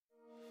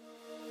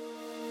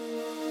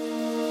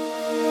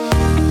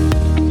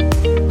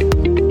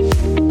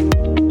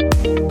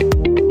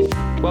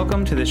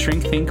Welcome to the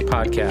Shrink Think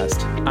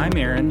podcast. I'm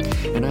Aaron.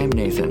 And I'm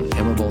Nathan,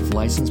 and we're both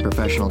licensed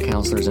professional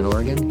counselors in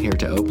Oregon, here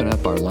to open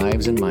up our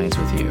lives and minds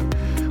with you.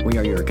 We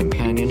are your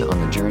companion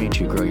on the journey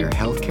to grow your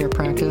healthcare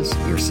practice,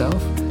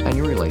 yourself, and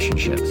your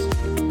relationships.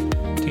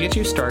 To get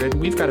you started,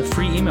 we've got a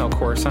free email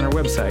course on our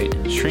website,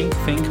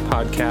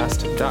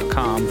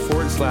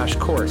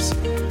 shrinkthinkpodcast.com/course,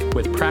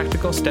 with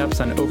practical steps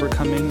on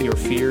overcoming your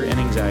fear and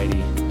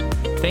anxiety.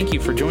 Thank you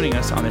for joining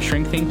us on the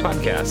Shrink Think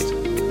podcast.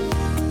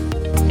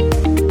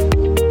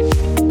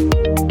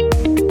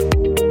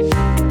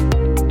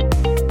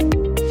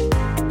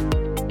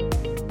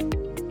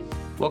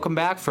 Welcome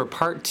back for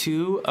part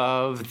 2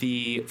 of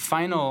the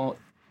final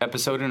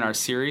episode in our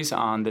series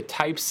on the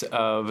types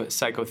of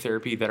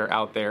psychotherapy that are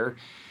out there.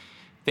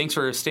 Thanks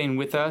for staying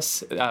with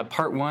us.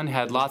 Part 1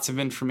 had lots of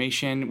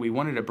information. We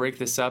wanted to break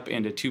this up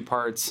into 2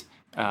 parts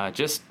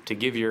just to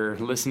give your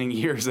listening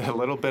ears a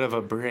little bit of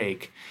a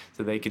break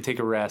so they could take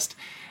a rest.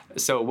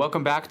 So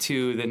welcome back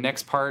to the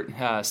next part.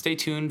 Stay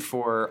tuned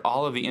for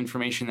all of the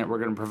information that we're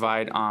going to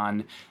provide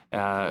on,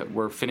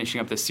 we're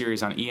finishing up this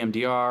series on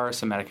EMDR,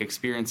 somatic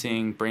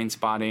experiencing,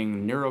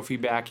 Brainspotting,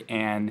 Neurofeedback,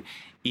 and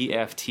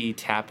EFT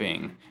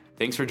tapping.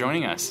 Thanks for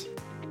joining us.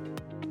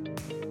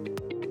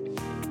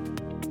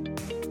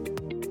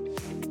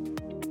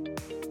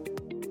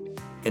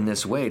 In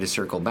this way, to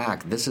circle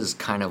back, this is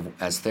kind of,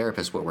 as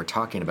therapists, what we're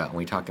talking about when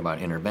we talk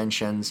about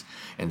interventions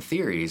and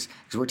theories,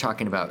 because we're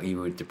talking about you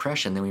with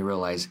depression, then we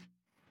realize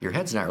your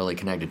head's not really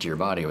connected to your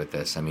body with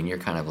this. I mean, you're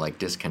kind of like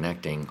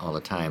disconnecting all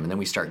the time. And then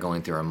we start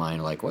going through our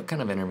mind, like, what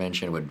kind of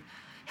intervention would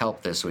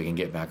help this so we can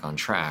get back on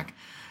track?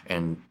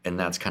 And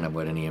that's kind of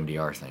what an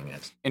EMDR thing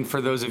is. And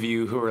for those of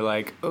you who are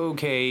like,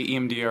 okay,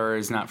 EMDR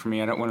is not for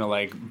me, I don't want to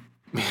like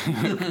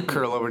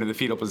curl over to the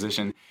fetal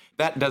position.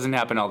 That doesn't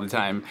happen all the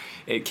time.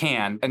 It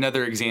can.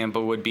 Another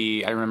example would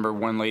be, I remember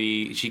one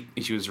lady, she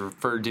was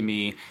referred to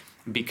me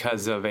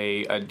because of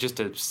just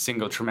a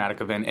single traumatic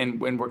event.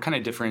 And when we're kind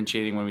of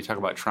differentiating when we talk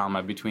about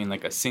trauma between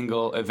like a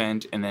single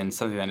event and then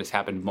something that has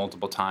happened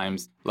multiple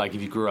times. Like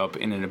if you grew up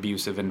in an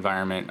abusive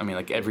environment, I mean,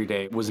 like every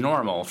day was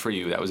normal for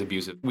you, that was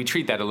abusive. We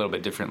treat that a little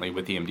bit differently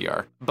with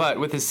EMDR. But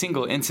with a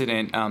single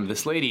incident,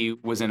 this lady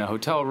was in a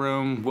hotel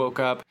room, woke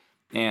up,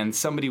 and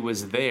somebody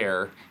was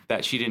there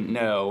that she didn't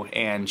know,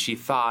 and she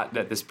thought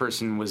that this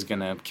person was going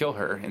to kill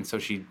her. And so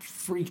she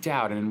freaked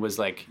out and was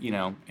like,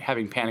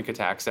 having panic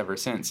attacks ever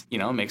since.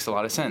 It makes a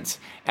lot of sense.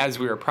 As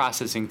we were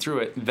processing through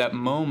it, that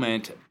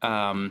moment,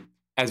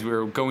 as we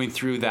were going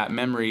through that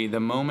memory, the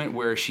moment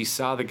where she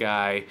saw the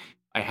guy,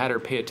 I had her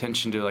pay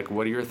attention to like,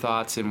 what are your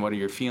thoughts and what are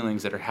your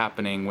feelings that are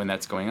happening when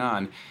that's going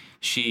on?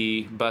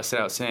 She busted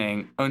out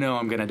saying, oh no,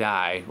 I'm going to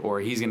die, or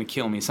he's going to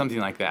kill me, something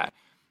like that.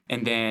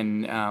 And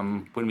then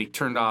when we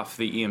turned off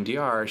the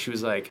EMDR, she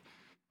was like,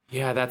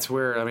 yeah, that's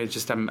where,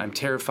 I'm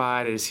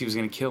terrified. He was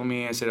going to kill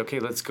me. I said, okay,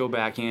 let's go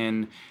back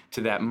in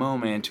to that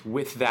moment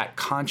with that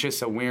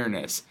conscious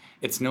awareness.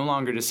 It's no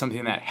longer just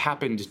something that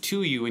happened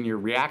to you and you're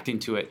reacting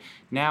to it.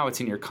 Now it's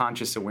in your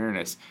conscious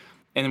awareness.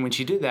 And then when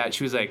she did that,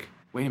 she was like,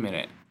 wait a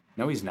minute.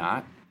 No, he's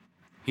not.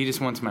 He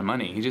just wants my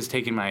money. He's just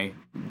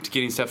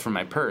getting stuff from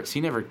my purse.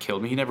 He never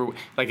killed me. He never,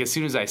 as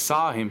soon as I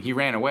saw him, he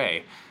ran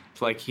away.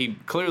 Like he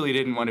clearly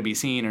didn't want to be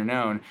seen or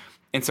known.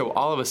 And so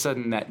all of a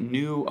sudden that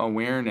new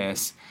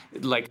awareness,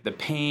 like the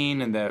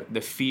pain and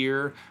the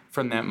fear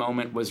from that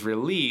moment was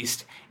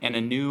released, and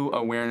a new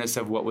awareness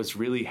of what was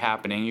really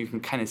happening. You can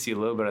kind of see a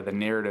little bit of the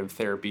narrative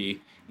therapy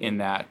in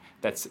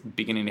that's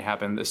beginning to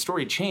happen. The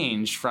story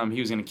changed from he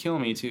was going to kill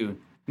me to,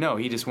 no,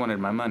 he just wanted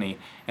my money.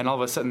 And all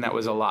of a sudden that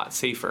was a lot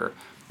safer.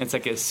 It's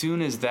like as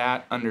soon as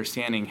that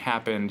understanding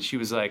happened, she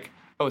was like,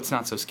 oh, it's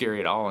not so scary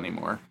at all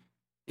anymore.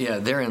 Yeah,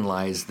 therein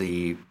lies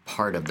the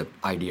part of the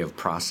idea of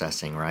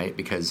processing, right?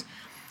 Because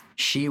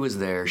she was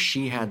there,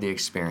 she had the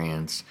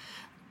experience,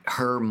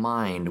 her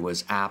mind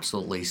was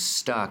absolutely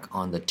stuck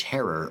on the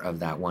terror of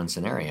that one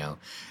scenario.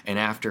 And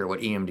after what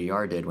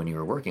EMDR did when you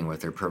were working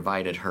with her,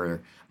 provided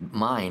her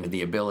mind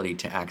the ability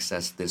to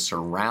access the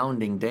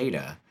surrounding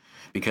data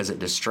because it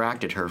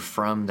distracted her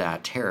from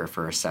that terror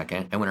for a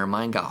second. And when her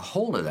mind got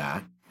hold of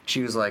that,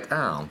 she was like,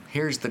 oh,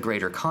 here's the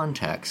greater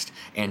context.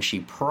 And she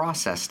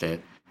processed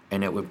it.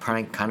 And it would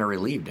kind of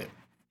relieved it.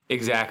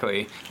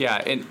 Exactly.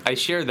 Yeah. And I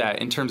share that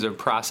in terms of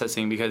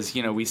processing because,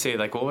 we say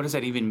like, well, what does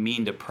that even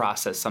mean to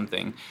process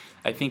something?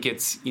 I think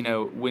it's,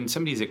 when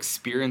somebody's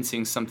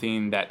experiencing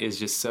something that is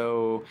just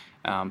so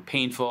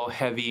painful,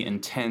 heavy,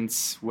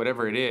 intense,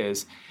 whatever it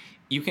is,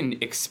 you can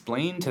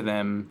explain to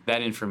them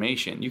that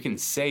information. You can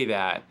say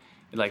that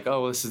like,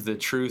 oh, this is the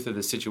truth of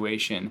the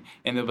situation.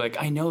 And they'll be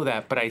like, I know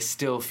that, but I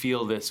still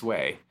feel this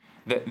way.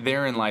 That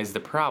therein lies the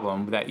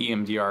problem that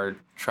EMDR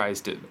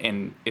tries to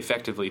and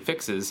effectively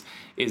fixes,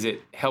 is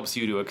it helps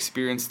you to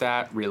experience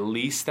that,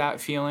 release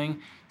that feeling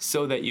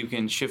so that you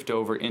can shift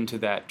over into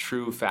that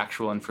true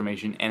factual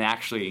information and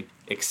actually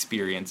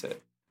experience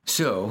it.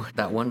 So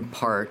that one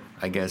part,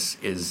 I guess,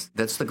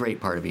 that's the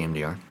great part of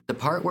EMDR. The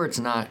part where it's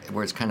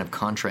kind of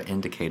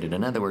contraindicated,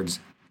 in other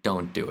words,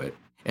 don't do it.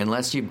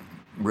 Unless you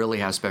really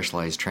have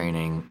specialized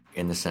training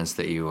in the sense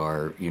that you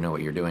know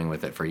what you're doing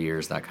with it for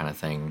years, that kind of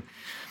thing.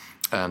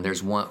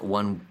 There's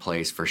one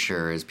place for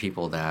sure is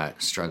people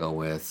that struggle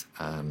with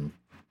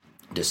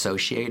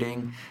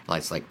dissociating,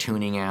 like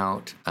tuning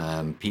out.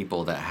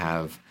 People that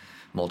have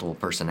multiple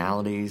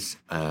personalities.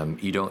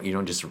 You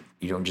don't just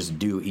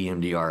do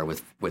EMDR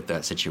with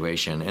that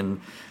situation.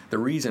 And the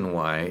reason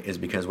why is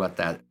because what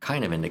that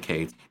kind of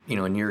indicates.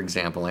 In your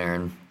example,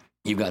 Aaron,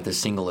 you've got this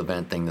single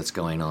event thing that's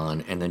going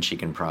on, and then she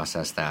can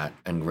process that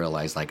and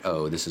realize like,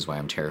 oh, this is why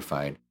I'm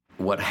terrified.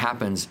 What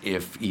happens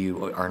if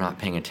you are not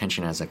paying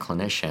attention as a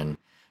clinician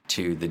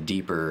to the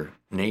deeper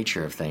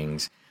nature of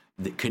things?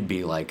 That could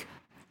be like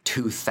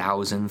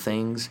 2,000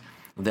 things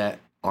that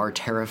are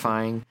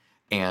terrifying,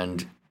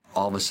 and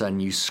all of a sudden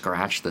you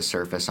scratch the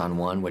surface on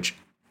one, which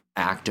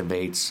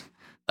activates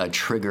a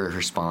trigger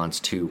response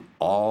to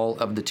all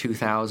of the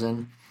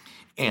 2,000.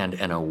 And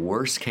in a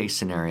worst case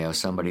scenario,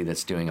 somebody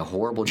that's doing a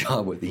horrible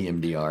job with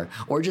EMDR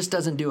or just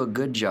doesn't do a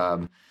good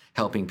job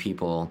helping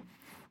people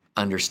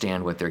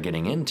understand what they're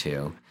getting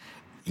into,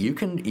 you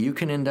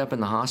can end up in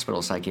the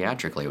hospital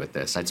psychiatrically with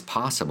this. It's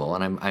possible,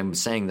 and I'm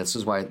saying this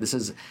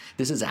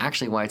is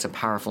actually why it's a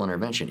powerful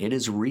intervention. It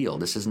is real.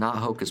 This is not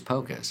hocus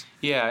pocus.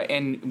 Yeah,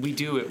 and we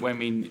do it. I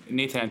mean,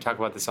 Nathan and I talk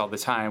about this all the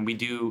time. We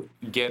do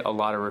get a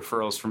lot of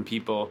referrals from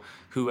people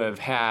who have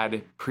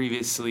had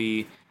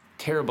previously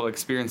terrible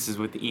experiences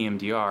with the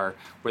EMDR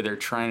where they're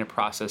trying to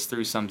process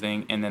through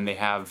something, and then they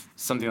have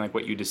something like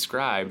what you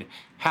described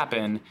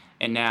happen,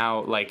 and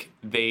now like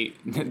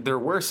they're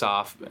worse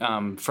off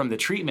from the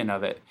treatment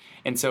of it.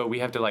 And so we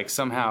have to like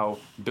somehow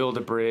build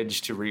a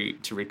bridge to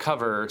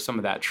recover some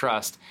of that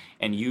trust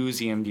and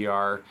use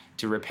EMDR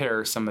to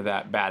repair some of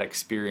that bad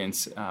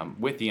experience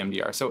with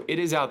EMDR. So it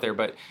is out there,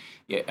 but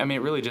I mean,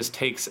 it really just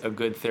takes a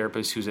good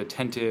therapist who's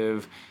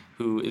attentive,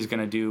 who is going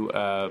to do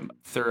a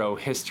thorough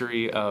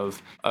history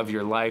of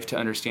your life to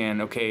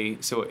understand, okay,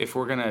 so if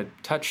we're going to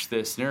touch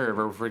this nerve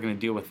or if we're going to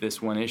deal with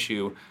this one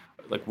issue,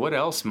 like what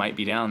else might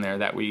be down there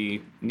that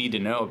we need to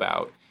know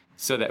about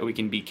so that we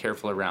can be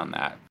careful around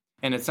that.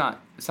 And it's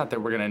not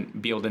that we're going to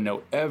be able to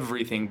know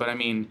everything, but I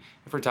mean,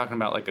 if we're talking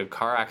about like a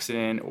car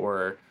accident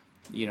or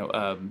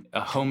a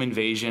home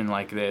invasion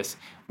like this,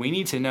 we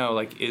need to know,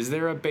 like, is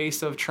there a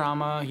base of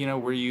trauma?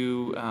 Were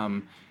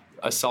you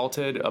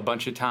assaulted a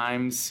bunch of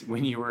times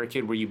when you were a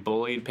kid? Were you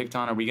bullied, picked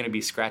on? Are we going to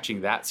be scratching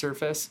that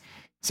surface?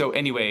 So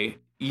anyway,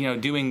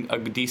 doing a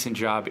decent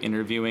job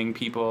interviewing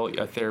people,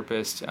 a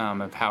therapist,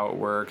 of how it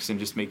works, and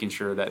just making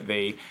sure that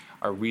they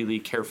are really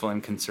careful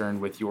and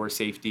concerned with your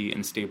safety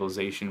and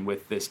stabilization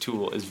with this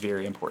tool is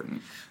very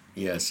important.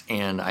 Yes,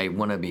 and I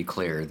want to be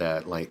clear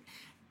that like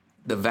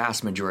the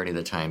vast majority of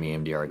the time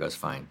EMDR goes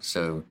fine.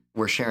 So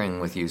we're sharing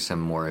with you some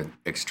more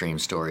extreme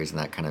stories and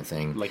that kind of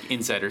thing. Like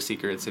insider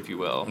secrets, if you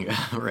will. Yeah,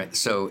 right.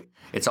 So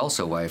it's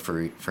also why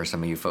for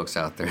some of you folks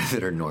out there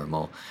that are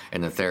normal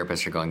and the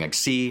therapists are going like,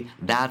 see,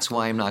 that's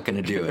why I'm not going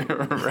to do it.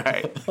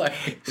 Right.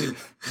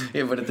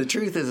 Yeah, but the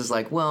truth is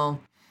like,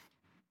 well,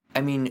 I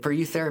mean, for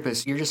you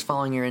therapists, you're just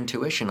following your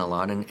intuition a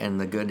lot and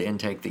the good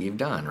intake that you've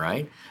done,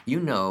 right?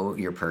 You know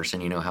your person,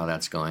 you know how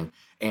that's going.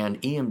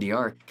 And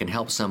EMDR can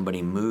help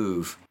somebody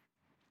move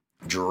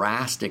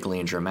drastically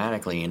and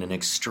dramatically in an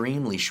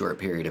extremely short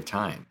period of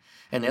time.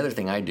 And the other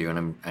thing I do,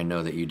 and I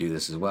know that you do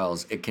this as well,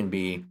 is it can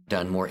be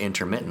done more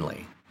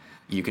intermittently.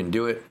 You can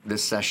do it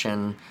this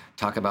session,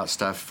 talk about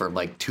stuff for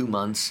like 2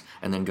 months,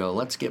 and then go,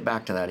 let's get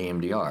back to that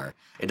EMDR.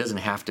 It doesn't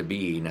have to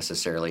be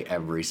necessarily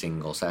every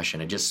single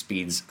session. It just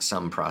speeds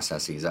some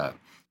processes up.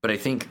 But I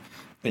think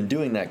in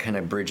doing that kind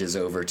of bridges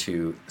over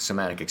to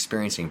somatic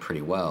experiencing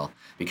pretty well,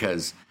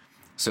 because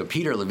so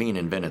Peter Levine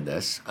invented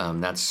this.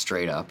 That's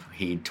straight up.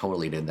 He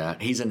totally did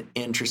that. He's an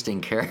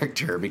interesting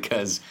character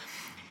because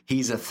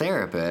he's a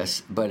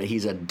therapist, but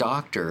he's a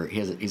doctor.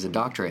 He's a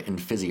doctorate in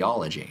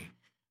physiology.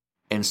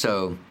 And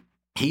so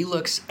he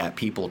looks at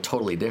people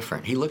totally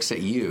different. He looks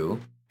at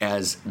you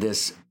as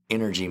this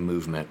energy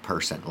movement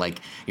person. Like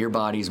your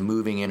body's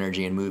moving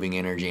energy and moving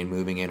energy and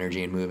moving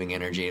energy and moving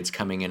energy. It's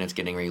coming in, it's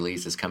getting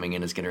released. It's coming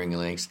in, it's getting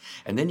released.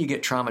 And then you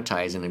get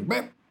traumatized and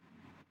it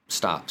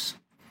stops.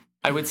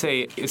 I would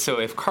say, so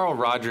if Carl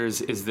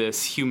Rogers is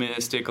this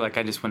humanistic, like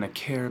I just want to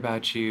care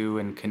about you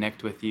and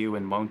connect with you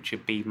and won't you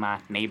be my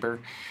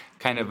neighbor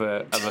kind of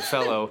a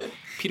fellow,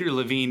 Peter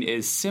Levine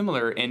is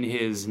similar in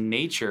his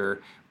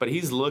nature, but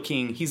he's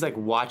like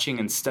watching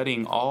and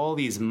studying all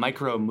these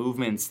micro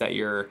movements that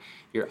your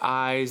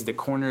eyes, the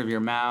corner of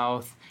your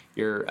mouth,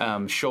 your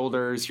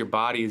shoulders, your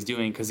body is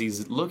doing, because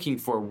he's looking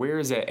for where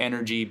is that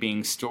energy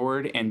being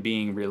stored and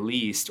being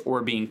released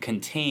or being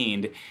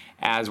contained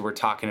as we're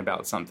talking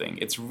about something.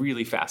 It's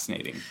really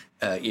fascinating.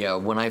 Yeah,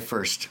 when I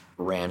first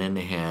ran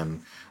into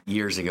him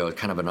years ago,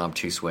 kind of an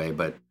obtuse way,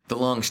 but the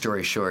long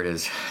story short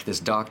is this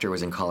doctor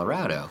was in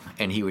Colorado,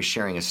 and he was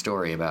sharing a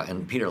story about,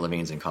 and Peter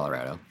Levine's in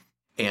Colorado,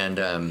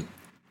 and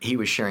he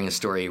was sharing a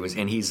story. Was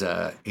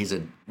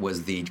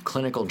the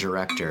clinical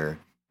director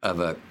of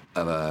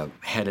a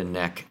head and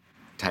neck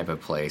type of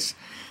place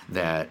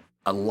that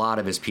a lot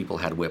of his people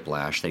had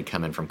whiplash. They'd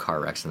come in from car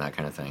wrecks and that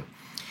kind of thing.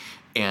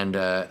 And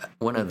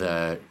one of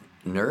the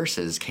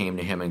nurses came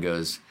to him and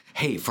goes,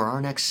 hey, for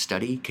our next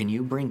study, can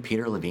you bring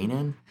Peter Levine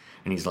in?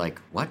 And he's like,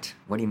 what?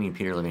 What do you mean,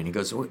 Peter Levine? He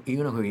goes, well,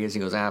 you know who he is? He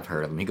goes, I've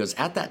heard of him. He goes,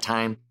 at that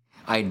time,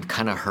 I'd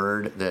kind of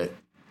heard that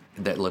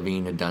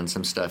Levine had done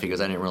some stuff. He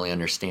goes, I didn't really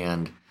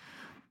understand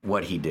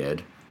what he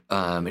did.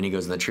 And he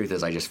goes, the truth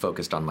is I just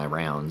focused on my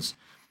rounds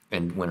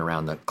and went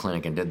around the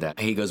clinic and did that.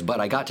 He goes, but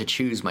I got to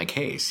choose my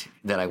case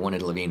that I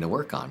wanted Levine to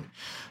work on.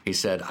 He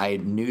said, I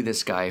knew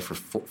this guy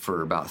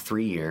for about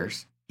 3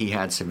 years. He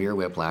had severe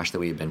whiplash that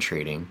we had been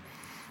treating.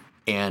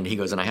 And he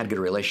goes, and I had a good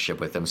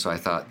relationship with him. So I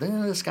thought,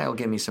 this guy will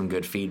give me some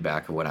good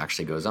feedback of what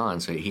actually goes on.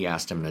 So he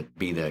asked him to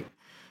be the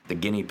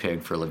guinea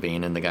pig for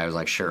Levine. And the guy was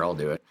like, sure, I'll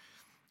do it.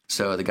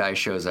 So the guy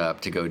shows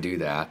up to go do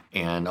that,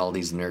 and all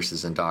these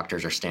nurses and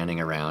doctors are standing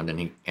around,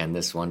 and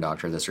this one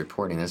doctor that's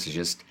reporting this is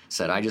just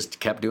said, I just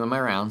kept doing my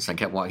rounds. I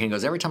kept walking. He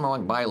goes, every time I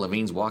walk by,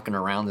 Levine's walking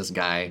around this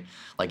guy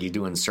like he's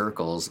doing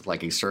circles,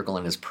 like he's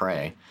circling his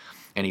prey,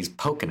 and he's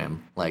poking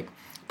him, like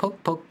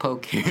poke, poke,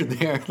 poke, here,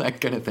 there, that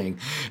kind of thing.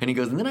 And he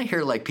goes, and then I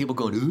hear like people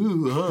going,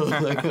 ooh, oh,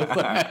 like,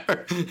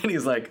 and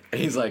he's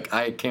like,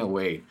 I can't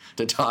wait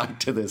to talk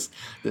to this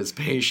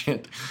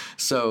patient.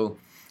 So,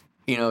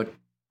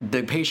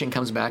 the patient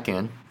comes back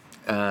in,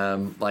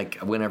 like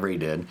whenever he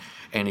did,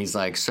 and he's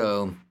like,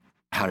 so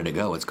how did it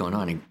go? What's going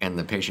on? And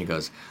the patient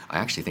goes, I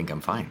actually think I'm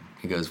fine.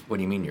 He goes, what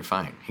do you mean you're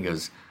fine? He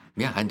goes,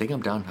 yeah, I think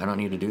I'm done. I don't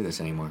need to do this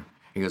anymore.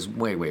 He goes,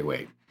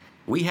 wait.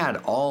 We had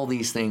all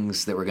these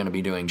things that we're going to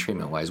be doing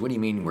treatment-wise. What do you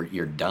mean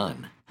you're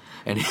done?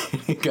 And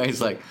the guy's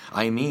like,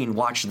 I mean,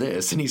 watch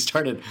this. And he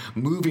started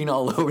moving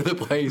all over the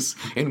place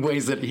in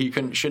ways that he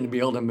shouldn't be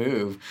able to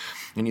move.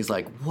 And he's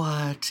like,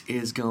 what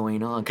is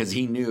going on? Because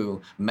he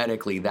knew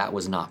medically that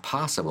was not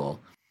possible.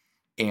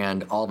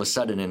 And all of a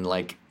sudden, in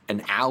like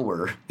an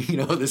hour,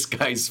 this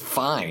guy's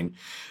fine.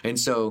 And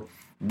so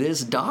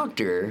this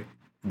doctor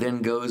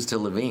then goes to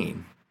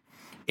Levine.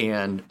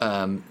 And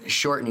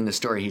shortening the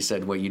story, he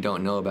said, what you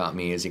don't know about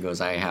me is, he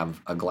goes, I have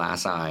a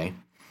glass eye.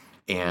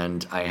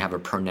 And I have a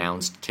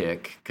pronounced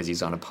tic, because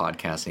he's on a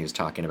podcast and he was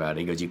talking about it.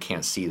 He goes, you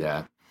can't see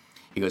that.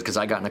 He goes, because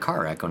I got in a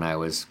car wreck when I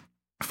was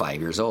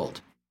 5 years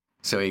old.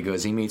 So he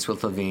goes, he meets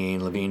with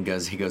Levine. Levine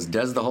does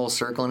the whole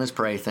circle in his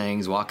prey thing.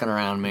 He's walking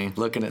around me,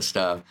 looking at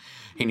stuff.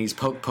 And he's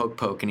poke, poke,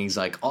 poke. And he's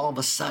like, all of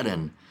a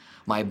sudden,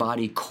 my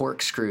body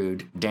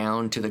corkscrewed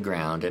down to the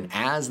ground. And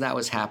as that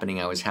was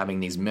happening, I was having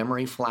these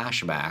memory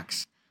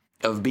flashbacks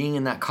of being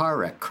in that car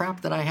wreck.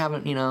 Crap that I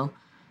haven't,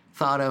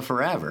 thought of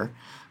forever.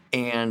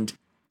 And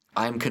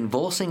I'm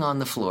convulsing on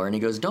the floor, and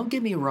he goes, don't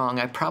get me wrong,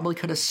 I probably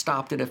could have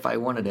stopped it if I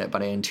wanted it,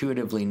 but I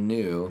intuitively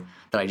knew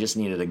that I just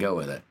needed to go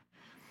with it.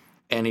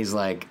 And he's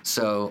like,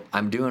 so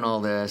I'm doing all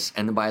this,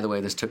 and by the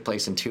way, this took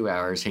place in 2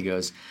 hours. He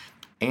goes,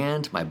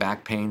 and my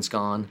back pain's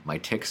gone, my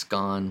tic's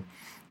gone,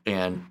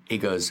 and he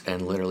goes,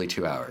 and literally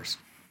 2 hours.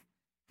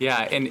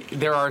 Yeah, and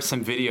there are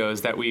some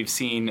videos that we've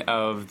seen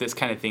of this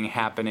kind of thing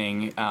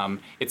happening.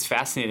 It's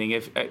fascinating.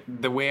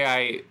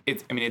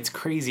 It's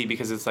crazy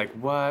because it's like,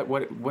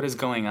 what is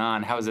going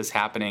on? How is this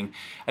happening?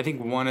 I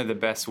think one of the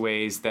best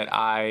ways that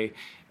I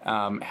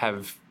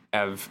have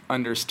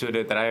understood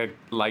it, that I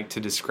like to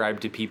describe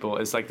to people,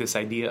 is like this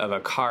idea of a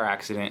car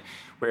accident,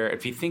 where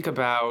if you think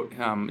about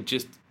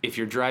just if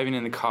you're driving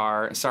in the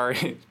car,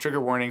 sorry, trigger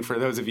warning for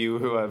those of you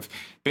who have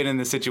been in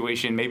this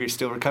situation, maybe you're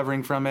still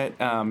recovering from it.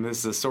 This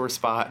is a sore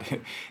spot.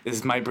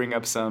 This might bring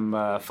up some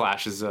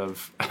flashes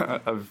of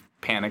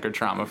panic or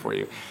trauma for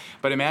you.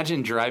 But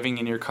imagine driving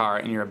in your car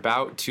and you're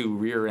about to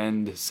rear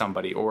end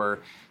somebody, or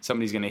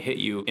somebody's going to hit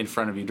you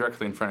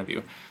directly in front of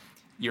you.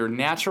 Your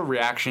natural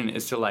reaction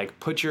is to like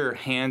put your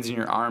hands and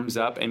your arms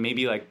up and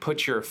maybe like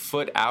put your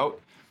foot out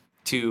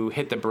to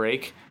hit the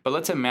brake. But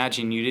let's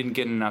imagine you didn't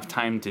get enough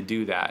time to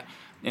do that.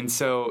 And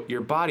so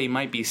your body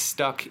might be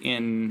stuck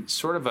in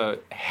sort of a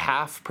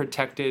half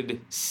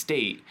protected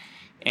state,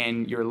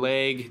 and your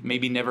leg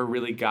maybe never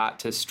really got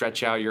to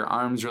stretch out. Your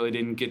arms really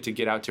didn't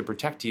get out to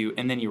protect you,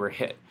 and then you were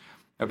hit.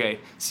 Okay,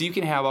 so you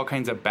can have all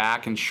kinds of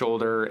back and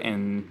shoulder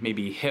and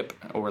maybe hip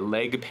or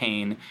leg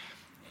pain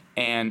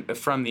and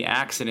from the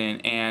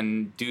accident,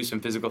 and do some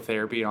physical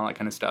therapy and all that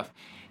kind of stuff.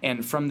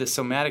 And from the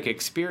somatic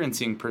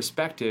experiencing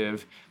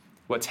perspective,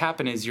 what's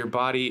happened is your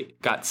body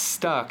got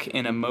stuck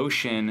in a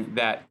motion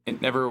that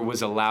it never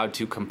was allowed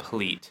to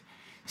complete.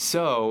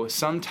 So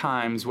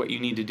sometimes what you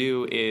need to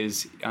do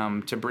is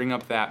to bring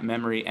up that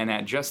memory, and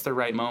at just the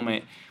right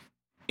moment,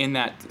 in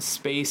that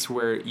space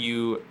where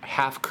you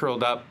half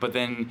curled up, but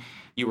then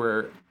you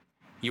were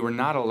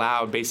not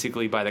allowed,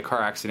 basically by the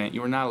car accident,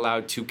 you were not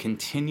allowed to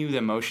continue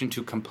the motion,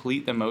 to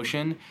complete the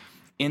motion.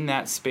 In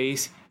that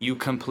space, you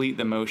complete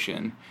the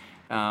motion.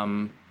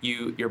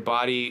 Your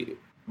body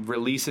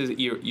releases,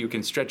 you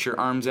can stretch your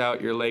arms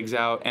out, your legs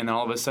out, and then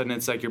all of a sudden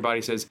it's like your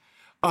body says,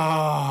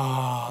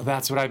 oh,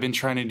 that's what I've been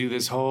trying to do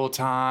this whole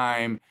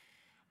time.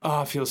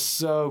 Oh, it feels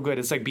so good.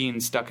 It's like being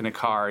stuck in a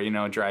car,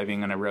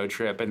 driving on a road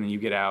trip, and then you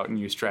get out and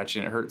you stretch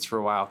and it hurts for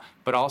a while.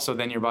 But also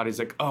then your body's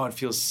like, oh, it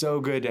feels so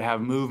good to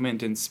have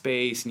movement and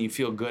space, and you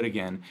feel good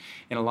again.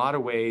 In a lot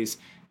of ways,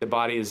 the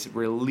body has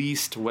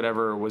released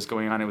whatever was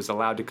going on. It was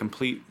allowed to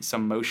complete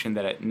some motion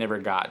that it never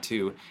got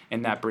to,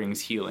 and that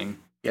brings healing.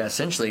 Yeah,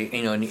 essentially,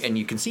 and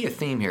you can see a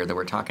theme here that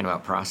we're talking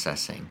about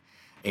processing.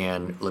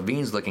 And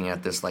Levine's looking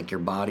at this like your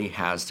body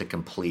has to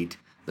complete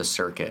the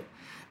circuit.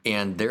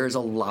 And there's a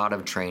lot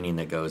of training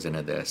that goes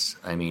into this.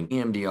 I mean,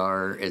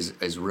 EMDR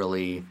is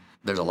really,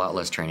 there's a lot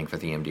less training for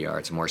the EMDR.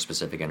 It's a more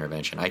specific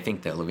intervention. I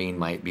think that Levine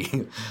might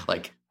be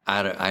like,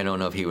 I don't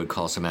know if he would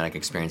call somatic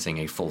experiencing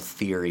a full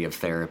theory of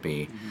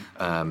therapy,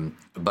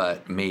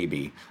 but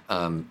maybe.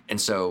 And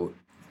so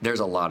there's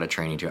a lot of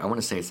training to it. I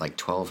want to say it's like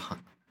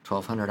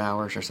 1,200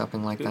 hours or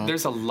something like that.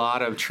 There's a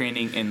lot of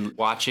training in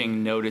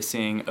watching,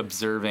 noticing,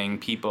 observing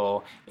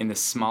people in the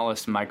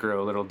smallest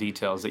micro little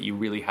details that you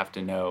really have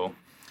to know.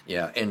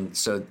 Yeah, and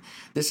so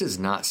this is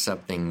not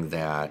something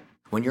that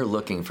when you're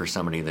looking for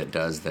somebody that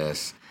does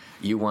this,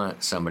 you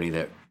want somebody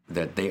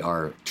that they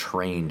are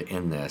trained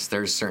in this.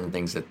 There's certain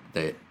things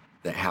that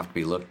have to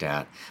be looked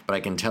at, but I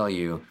can tell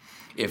you,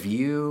 if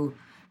you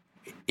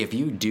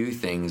do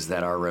things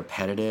that are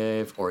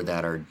repetitive or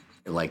that are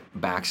like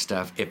back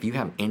stuff, if you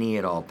have any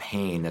at all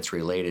pain that's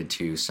related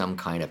to some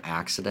kind of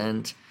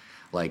accident,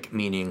 like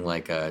meaning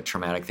like a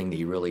traumatic thing that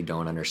you really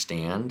don't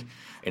understand,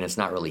 and it's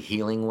not really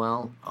healing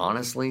well,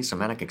 honestly,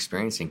 somatic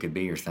experiencing could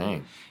be your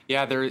thing.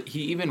 Yeah,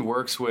 he even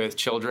works with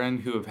children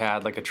who have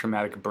had like a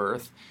traumatic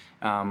birth,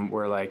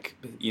 where like,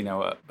 you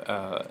know,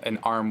 an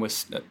arm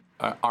was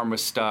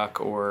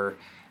stuck, or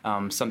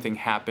something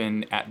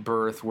happened at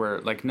birth where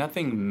like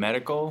nothing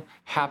medical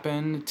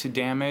happened to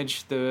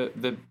damage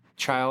the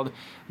child,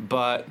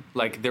 but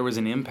like there was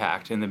an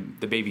impact and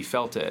the baby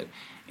felt it.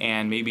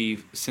 And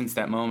maybe since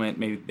that moment,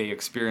 maybe they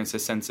experienced a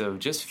sense of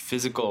just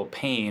physical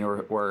pain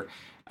or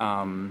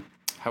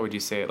how would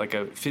you say it? Like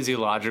a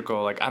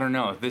physiological, like, I don't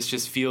know, this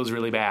just feels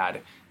really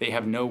bad. They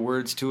have no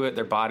words to it.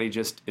 Their body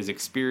just is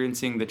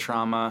experiencing the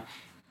trauma,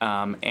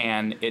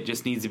 and it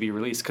just needs to be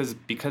released.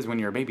 Because when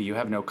you're a baby, you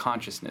have no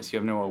consciousness. You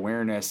have no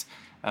awareness,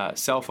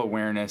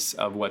 self-awareness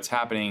of what's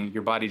happening.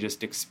 Your body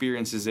just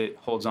experiences it,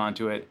 holds on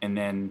to it, and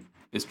then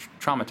is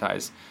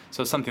traumatized.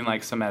 So something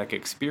like somatic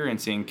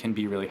experiencing can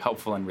be really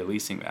helpful in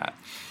releasing that.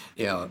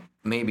 Yeah,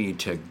 maybe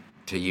to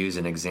use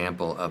an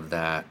example of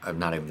that,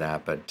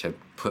 but to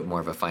put more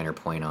of a finer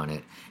point on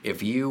it.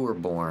 If you were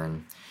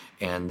born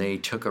and they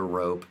took a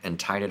rope and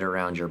tied it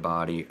around your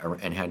body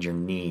and had your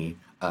knee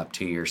up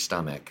to your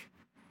stomach,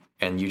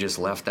 and you just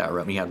left that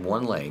rope, and you had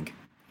one leg,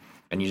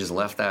 and you just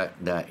left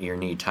that your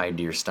knee tied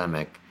to your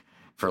stomach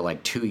for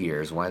like 2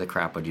 years, why the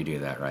crap would you do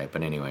that, right?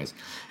 But anyways,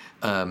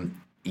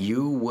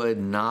 you would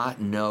not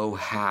know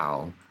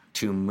how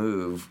to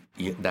move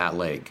that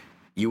leg.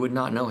 You would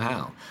not know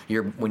how.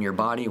 When your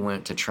body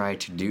went to try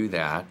to do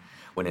that,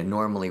 when it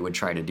normally would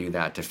try to do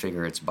that to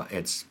figure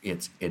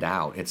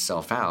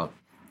itself out,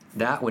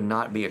 that would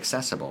not be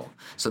accessible.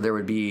 So there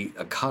would be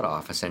a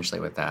cutoff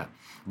essentially with that.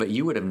 But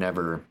you would have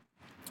never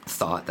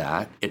thought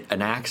that.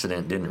 An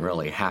accident didn't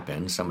really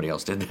happen. Somebody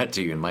else did that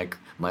to you in my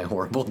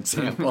horrible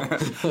example.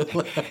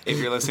 If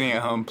you're listening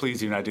at home, please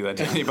do not do that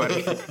to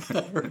anybody.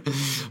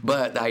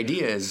 But the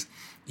idea is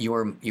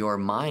your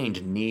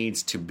mind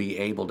needs to be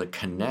able to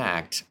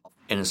connect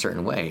in a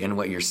certain way. And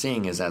what you're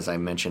seeing is, as I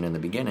mentioned in the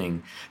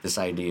beginning, this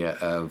idea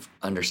of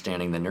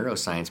understanding the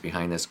neuroscience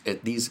behind this.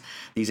 These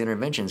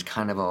interventions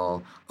kind of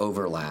all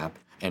overlap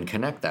and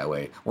connect that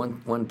way.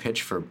 One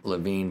pitch for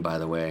Levine, by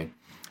the way,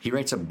 he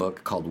writes a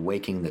book called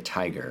Waking the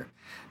Tiger.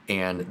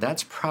 And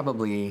that's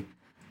probably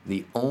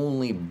the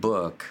only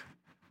book,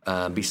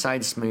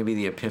 besides maybe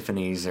the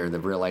epiphanies or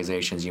the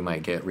realizations you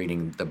might get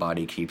reading The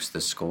Body Keeps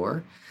the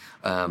Score.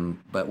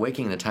 But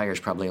Waking the Tiger is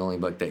probably the only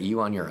book that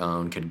you on your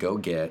own could go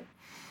get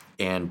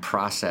and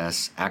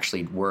process,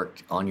 actually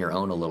work on your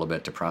own a little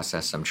bit to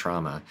process some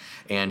trauma.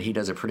 And he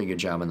does a pretty good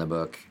job in the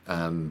book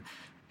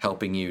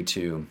helping you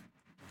to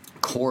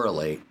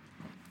correlate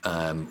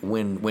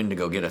when to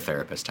go get a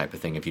therapist type of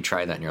thing. If you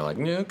try that and you're like,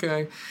 yeah,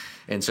 okay.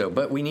 And so,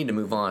 but we need to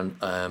move on.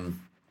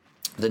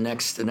 The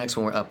next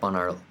one we're up on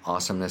our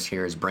awesomeness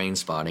here is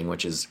Brainspotting,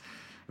 which is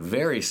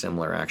very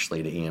similar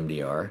actually to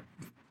EMDR.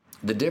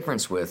 The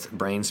difference with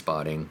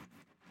Brainspotting,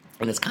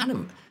 and it's kind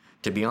of,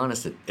 to be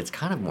honest, it's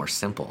kind of more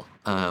simple.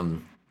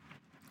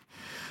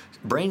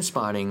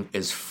 Brainspotting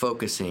is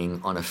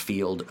focusing on a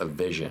field of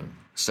vision.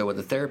 So what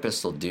the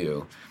therapist will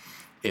do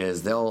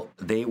is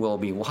they will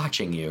be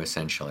watching you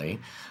essentially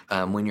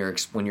when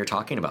you're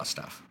talking about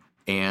stuff,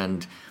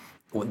 and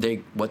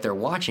what they're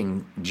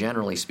watching,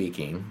 generally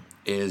speaking,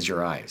 is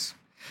your eyes.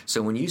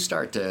 So when you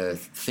start to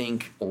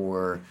think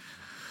or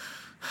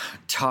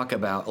talk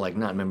about, like,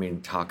 not maybe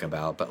talk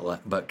about,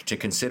 but to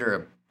consider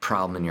a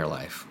problem in your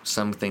life,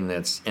 something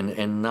that's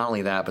and not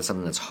only that, but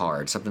something that's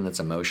hard, something that's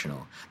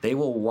emotional, they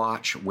will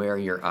watch where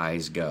your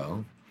eyes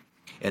go,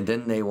 and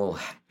then they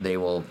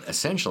will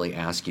essentially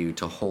ask you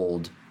to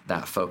hold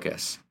that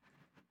focus.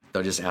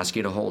 They'll just ask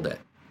you to hold it.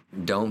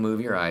 Don't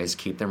move your eyes.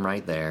 Keep them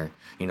right there.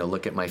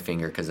 Look at my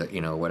finger because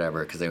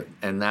whatever.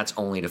 And that's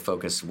only to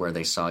focus where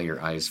they saw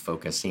your eyes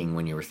focusing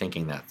when you were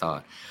thinking that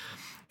thought.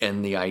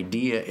 And the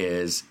idea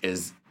is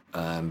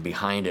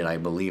behind it, I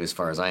believe, as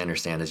far as I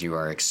understand, is you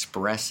are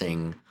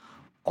expressing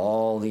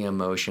all the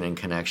emotion and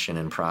connection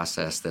and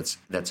process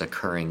that's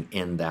occurring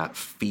in that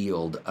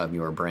field of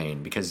your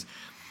brain, because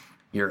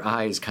your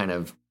eyes kind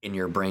of in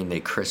your brain, they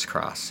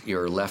crisscross.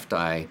 Your left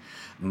eye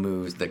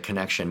moves, the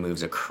connection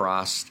moves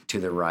across to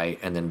the right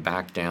and then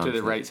back down. To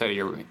the right side of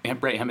your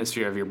right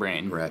hemisphere of your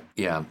brain. Right.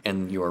 Yeah.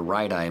 And your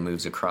right eye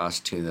moves across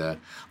to the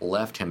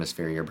left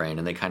hemisphere of your brain,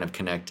 and they kind of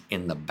connect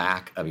in the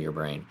back of your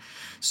brain.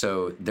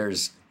 So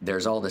there's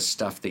all this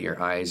stuff that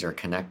your eyes are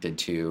connected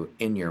to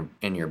in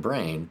your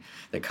brain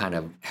that kind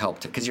of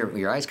help, because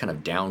your eyes kind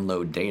of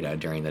download data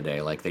during the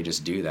day, like they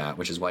just do that,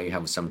 which is why you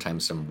have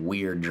sometimes some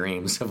weird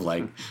dreams of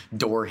like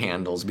door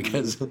handles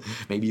because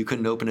maybe you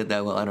couldn't open it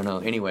that well. I don't know.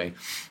 Anyway,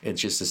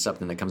 it's just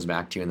something that comes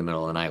back to you in the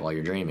middle of the night while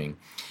you're dreaming.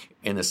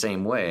 In the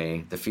same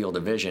way, the field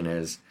of vision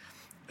is,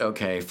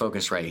 okay,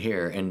 focus right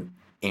here,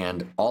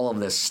 and all of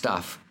this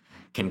stuff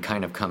can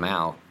kind of come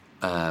out,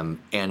 and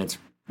it's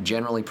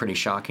generally pretty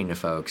shocking to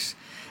folks.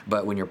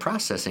 But when you're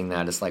processing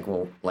that, it's like,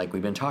 well, like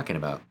we've been talking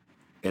about,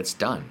 it's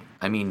done.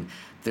 I mean,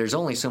 there's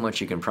only so much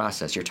you can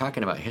process. You're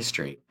talking about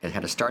history. It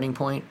had a starting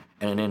point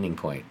and an ending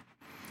point.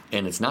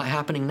 And it's not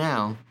happening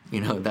now.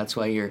 That's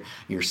why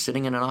you're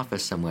sitting in an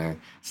office somewhere.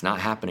 It's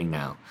not happening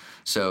now.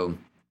 So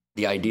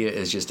the idea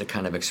is just to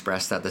kind of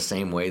express that the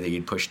same way that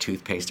you'd push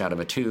toothpaste out of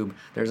a tube.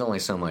 There's only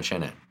so much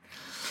in it.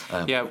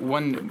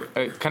 One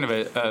kind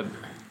of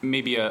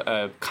maybe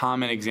a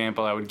common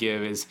example I would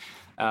give is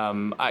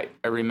I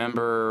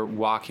remember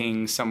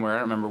walking somewhere. I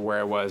don't remember where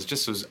I was.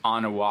 Just was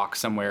on a walk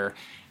somewhere,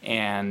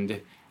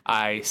 and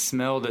I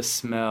smelled a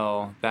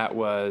smell that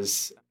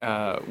was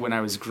when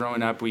I was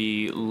growing up.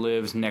 We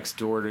lived next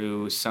door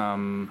to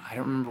some, I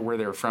don't remember where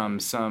they were from,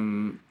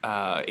 some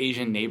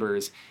Asian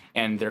neighbors,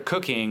 and their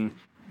cooking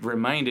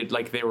reminded,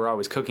 like they were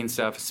always cooking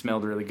stuff. It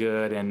smelled really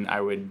good, and I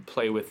would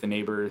play with the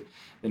neighbor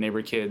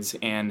kids.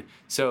 And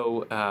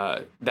so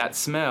that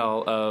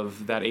smell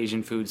of that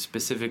Asian food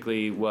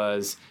specifically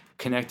was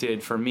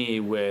connected for me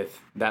with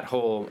that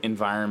whole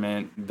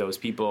environment, those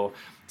people.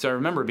 So I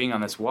remember being on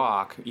this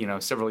walk,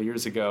 several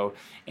years ago,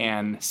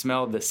 and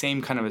smelled the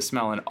same kind of a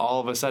smell. And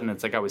all of a sudden,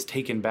 it's like I was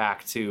taken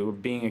back to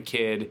being a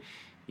kid,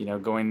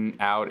 going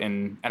out.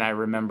 And I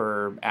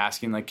remember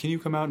asking, like, can you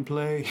come out and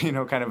play?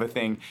 Kind of a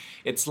thing.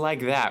 It's like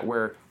that,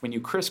 where when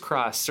you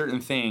crisscross certain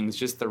things,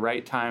 just the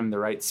right time, the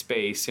right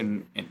space.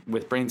 And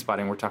with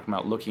Brainspotting, we're talking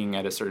about looking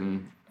at a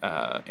certain,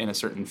 in a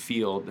certain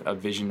field of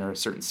vision or a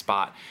certain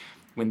spot.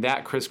 When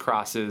that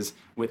crisscrosses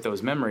with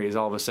those memories,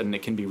 all of a sudden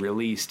it can be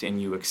released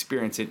and you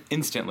experience it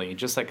instantly,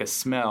 just like a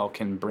smell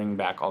can bring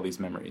back all these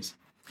memories.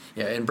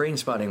 Yeah, and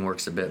Brainspotting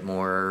works a bit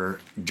more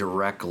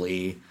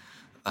directly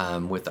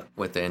with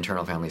the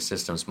internal family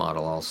systems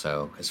model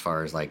also, as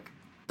far as like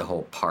the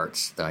whole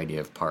parts, the idea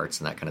of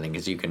parts and that kind of thing,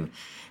 because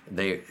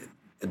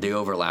the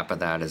overlap of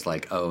that is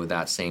like, oh,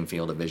 that same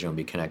field of vision will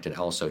be connected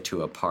also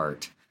to a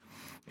part.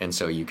 And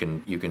so you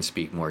can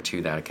speak more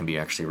to that. It can be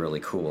actually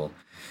really cool.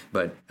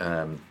 But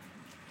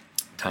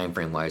time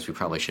frame wise, we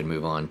probably should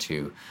move on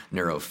to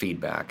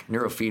neurofeedback.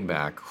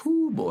 Neurofeedback,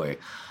 whoo boy,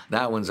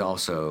 that one's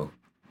also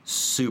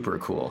super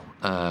cool.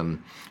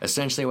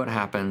 Essentially, what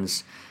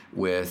happens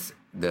with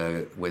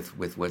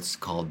what's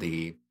called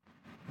the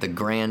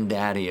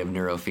granddaddy of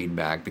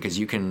neurofeedback, because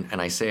you can,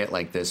 and I say it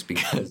like this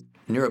because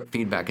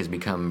neurofeedback has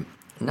become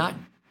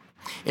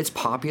it's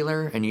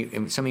popular,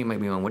 and some of you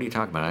might be going, what are you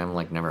talking about?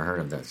 I've never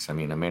heard of this. I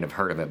mean, I may have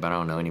heard of it, but I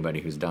don't know anybody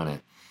who's done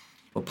it.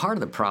 Well, part of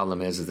the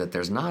problem is that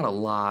there's not a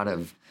lot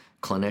of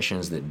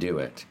clinicians that do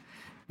it.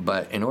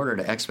 But in order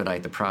to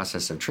expedite the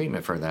process of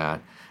treatment for that,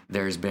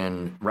 there's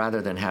been,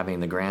 rather than having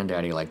the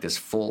granddaddy like this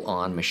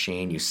full-on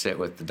machine, you sit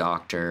with the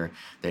doctor,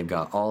 they've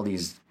got all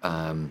these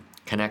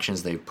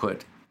connections they've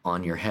put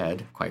on your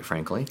head, quite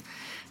frankly.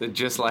 So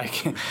just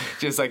like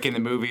in the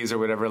movies or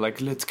whatever,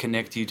 like, let's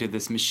connect you to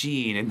this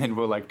machine and then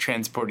we'll like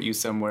transport you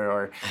somewhere,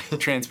 or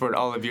transport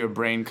all of your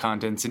brain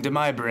contents into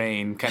my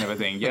brain, kind of a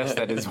thing. Yes,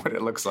 that is what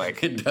it looks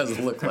like. It does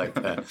look like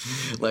that.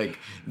 Like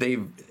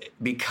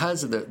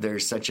because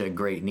there's such a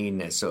great need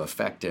and it's so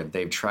effective,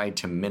 they've tried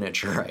to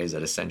miniaturize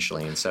it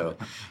essentially. And so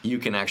you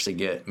can actually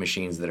get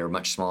machines that are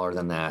much smaller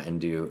than that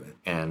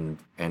and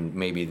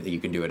maybe you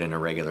can do it in a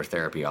regular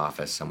therapy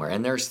office somewhere.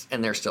 And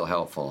they're still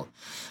helpful.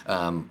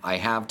 I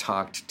have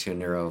talked to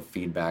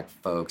neurofeedback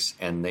folks,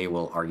 and they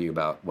will argue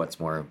about what's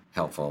more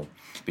helpful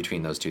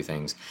between those two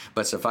things.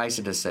 But suffice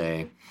it to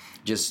say,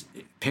 just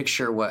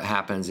picture what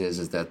happens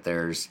is that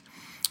there's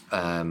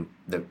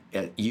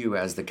you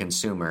as the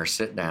consumer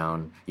sit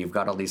down, you've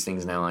got all these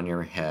things now on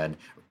your head,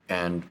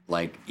 and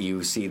like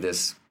you see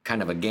this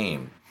kind of a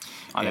game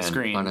on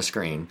a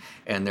screen,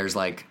 and there's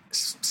like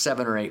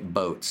 7 or 8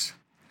 boats,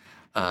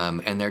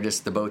 and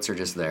the boats are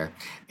just there,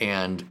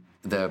 and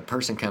the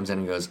person comes in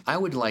and goes, I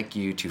would like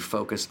you to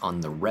focus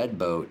on the red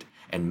boat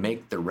and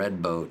make the red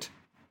boat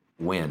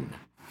win.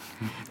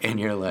 And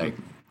you're like,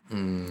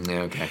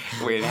 okay.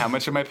 Wait, how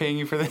much am I paying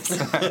you for this?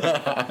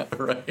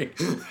 Right.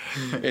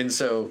 And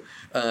so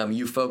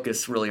you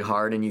focus really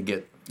hard and you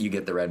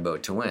get the red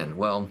boat to win.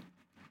 Well,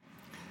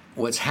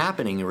 what's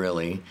happening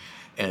really,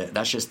 and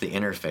that's just the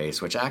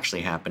interface, what's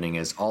actually happening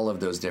is all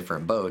of those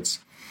different boats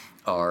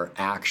are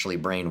actually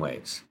brain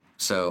waves.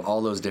 So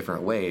all those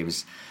different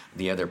waves,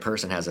 the other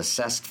person has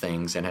assessed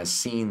things and has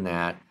seen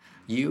that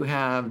you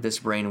have this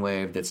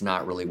brainwave that's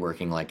not really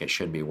working like it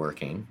should be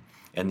working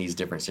in these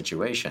different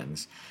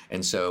situations.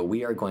 And so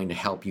we are going to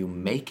help you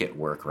make it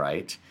work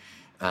right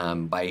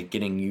by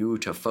getting you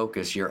to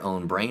focus your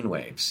own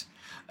brainwaves.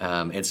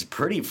 It's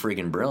pretty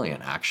freaking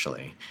brilliant,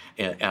 actually.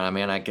 And I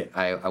mean,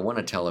 I want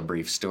to tell a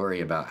brief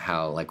story about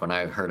how, like, when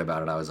I heard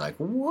about it, I was like,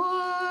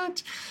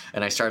 what?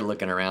 And I started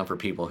looking around for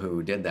people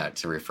who did that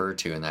to refer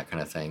to and that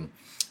kind of thing.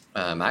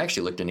 I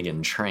actually looked into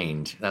getting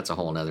trained. That's a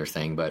whole other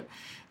thing. But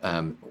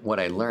what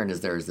I learned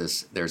is there's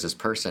this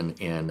person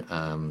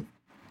in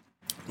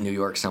New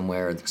York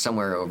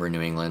somewhere over in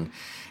New England.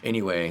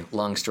 Anyway,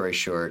 long story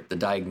short, the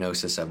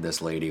diagnosis of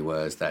this lady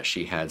was that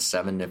she had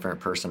 7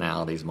 different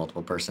personalities,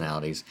 multiple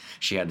personalities.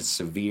 She had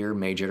severe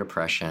major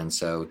depression,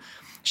 so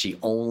she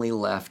only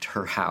left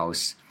her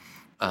house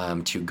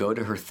to go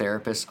to her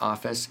therapist's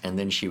office, and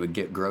then she would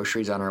get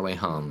groceries on her way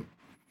home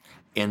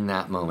in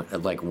that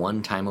moment, like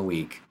 1 time a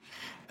week.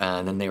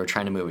 And then they were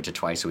trying to move it to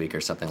twice a week or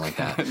something like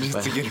that.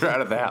 Just to get her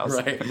out of the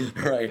house.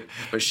 Right.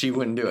 But she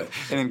wouldn't do it.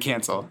 And then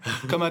cancel.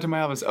 Come out to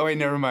my office. Oh, wait,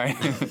 never mind.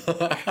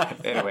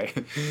 Anyway,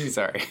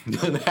 sorry.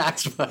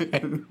 That's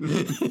fine.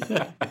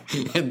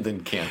 And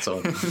then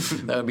cancel.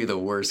 That would be the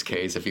worst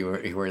case if you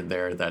weren't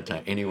there at that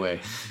time. Anyway,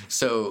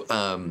 so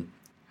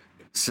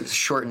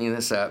shortening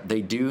this up,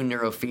 they do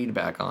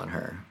neurofeedback on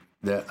her.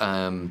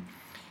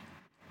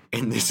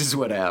 And this is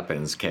what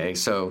happens, okay?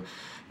 So...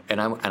 And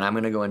I'm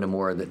going to go into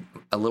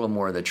a little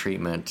more of the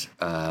treatment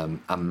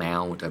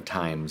amount of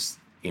times,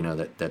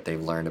 that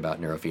they've learned about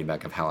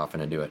neurofeedback, of how often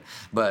to do it.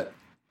 But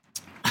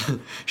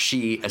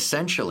she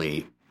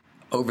essentially,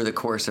 over the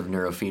course of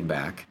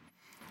neurofeedback,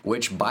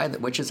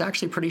 which is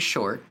actually pretty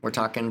short, we're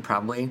talking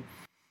probably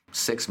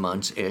 6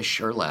 months ish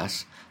or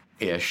less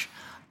ish,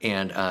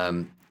 and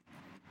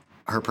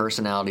her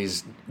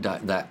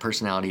that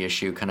personality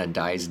issue kind of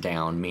dies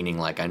down, meaning,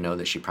 like, I know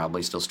that she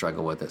probably still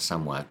struggled with it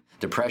somewhat.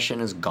 Depression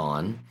is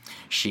gone.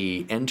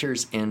 She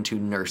enters into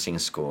nursing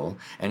school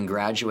and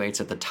graduates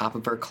at the top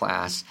of her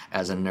class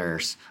as a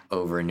nurse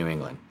over in New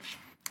England.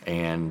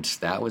 And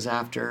that was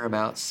after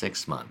about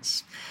 6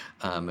 months.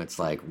 It's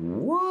like,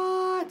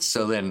 what?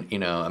 So then,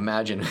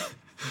 imagine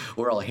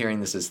we're all hearing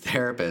this as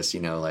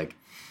therapists, like,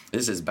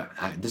 this is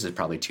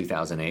probably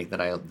 2008 that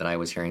I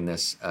was hearing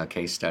this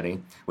case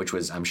study, which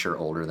was, I'm sure,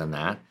 older than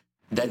that.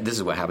 This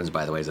is what happens,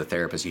 by the way, as a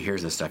therapist. You hear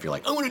this stuff, you're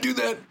like, I want to do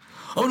that.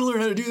 I want to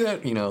learn how to do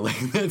that. Like,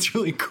 that's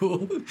really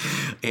cool.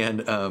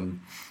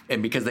 And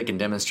because they can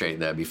demonstrate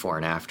the before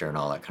and after and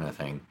all that kind of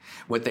thing.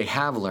 What they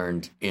have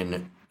learned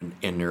in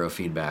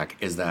neurofeedback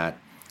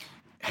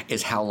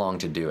is how long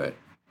to do it.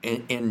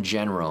 In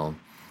general,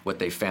 what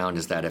they found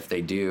is that if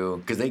they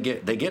do, because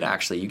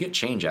you get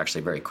change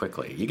actually very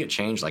quickly. You get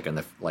change like in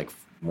the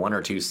 1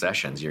 or 2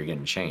 sessions, you're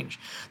getting change.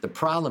 The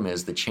problem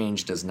is the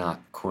change does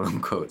not, quote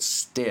unquote,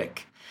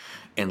 stick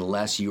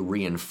unless you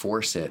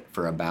reinforce it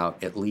for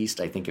about, at least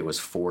I think it was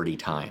 40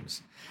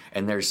 times.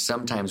 And there's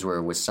some times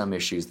where with some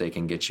issues they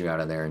can get you out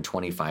of there in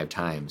 25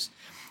 times.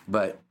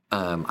 But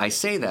I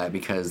say that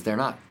because they're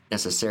not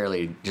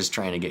necessarily just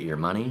trying to get your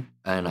money.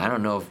 And I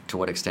don't know to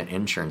what extent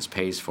insurance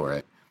pays for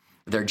it.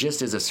 There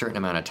just is a certain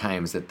amount of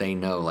times that they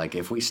know, like,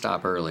 if we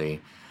stop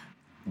early,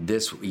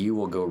 you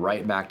will go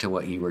right back to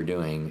what you were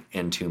doing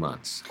in 2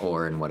 months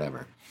or in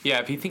whatever. Yeah,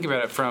 if you think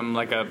about it from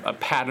like a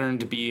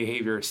patterned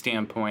behavior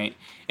standpoint,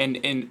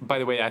 and by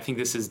the way, I think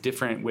this is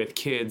different with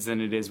kids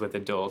than it is with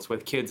adults.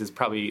 With kids, it's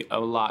probably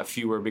a lot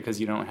fewer because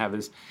you don't have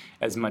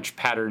as much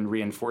pattern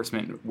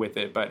reinforcement with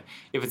it. But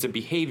if it's a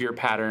behavior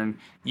pattern,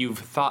 you've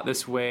thought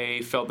this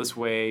way, felt this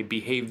way,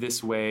 behaved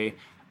this way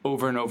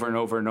over and over and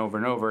over and over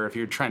and over. If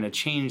you're trying to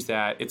change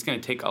that, it's going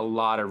to take a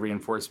lot of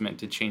reinforcement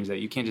to change that.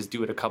 You can't just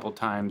do it a couple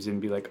times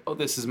and be like, oh,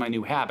 this is my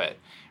new habit.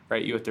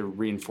 Right, you have to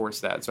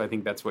reinforce that. So I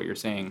think that's what you're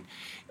saying.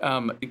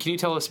 Can you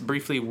tell us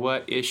briefly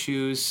what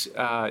issues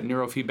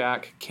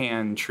neurofeedback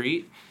can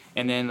treat?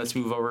 And then let's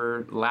move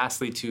over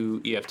lastly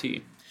to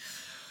EFT.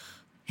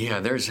 Yeah,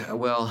 a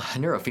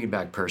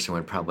neurofeedback person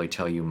would probably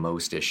tell you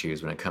most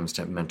issues when it comes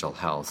to mental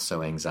health,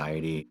 so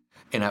anxiety.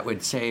 And I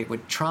would say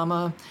with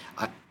trauma,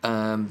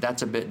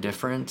 that's a bit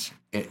different.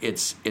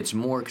 It's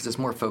more because it's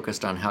more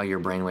focused on how your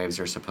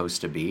brainwaves are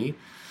supposed to be.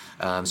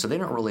 So they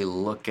don't really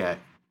look at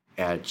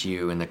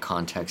you in the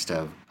context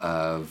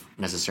of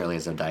necessarily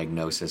as a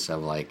diagnosis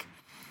of like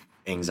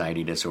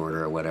anxiety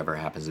disorder or whatever it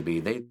happens to be.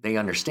 They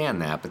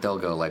understand that, but they'll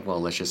go like, well,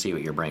 let's just see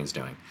what your brain's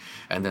doing.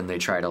 And then they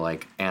try to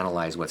like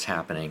analyze what's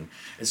happening.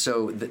 And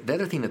so the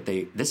other thing that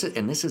this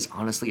is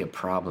honestly a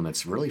problem.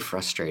 It's really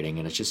frustrating,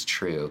 and it's just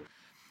true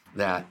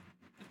that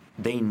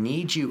they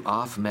need you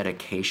off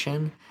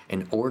medication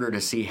in order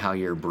to see how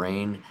your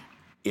brain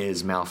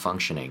is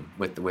malfunctioning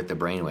with the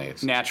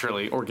brainwaves.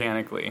 Naturally,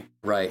 organically.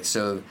 Right.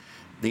 So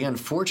the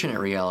unfortunate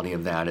reality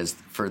of that is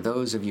for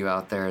those of you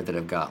out there that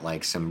have got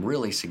like some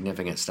really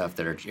significant stuff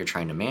that you're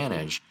trying to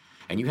manage,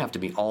 and you have to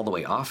be all the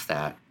way off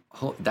that,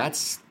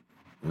 that's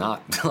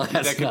not...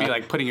 that could be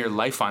like putting your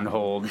life on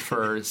hold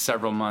for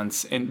several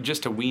months and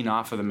just to wean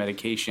off of the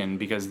medication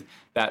because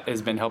that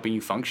has been helping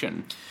you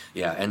function.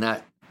 Yeah, and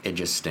it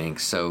just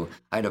stinks. So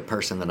I had a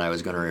person that I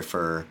was going to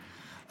refer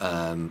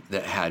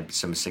that had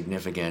some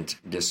significant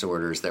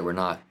disorders that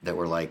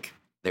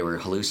were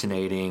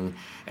hallucinating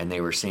and they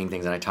were seeing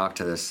things. And I talked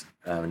to this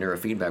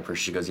neurofeedback person.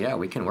 She goes, "Yeah,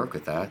 we can work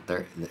with that.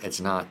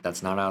 That's not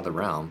out of the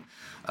realm."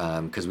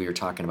 Because we were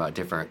talking about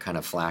different kind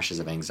of flashes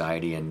of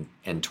anxiety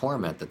and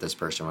torment that this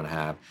person would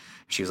have.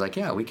 She was like,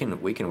 "Yeah, we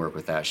can work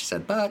with that." She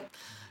said, "But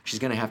she's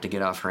going to have to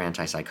get off her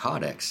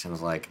antipsychotics." And I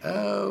was like,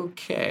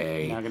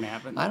 "Okay, Not going to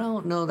happen. I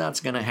don't know that's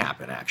going to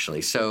happen,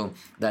 actually." So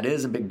that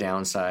is a big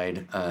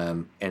downside,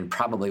 and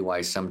probably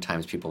why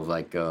sometimes people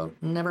like go,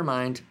 "Never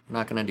mind, I'm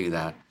not going to do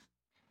that."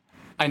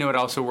 I know it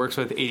also works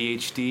with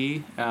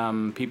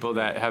ADHD, people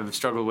that have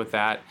struggled with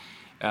that.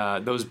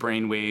 Those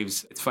brain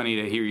waves. It's funny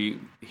to hear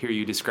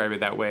you describe it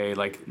that way,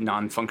 like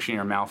non-functioning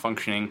or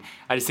malfunctioning.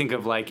 I just think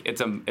of like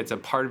it's a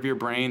part of your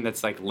brain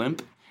that's like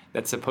limp,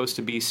 that's supposed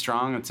to be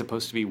strong, it's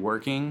supposed to be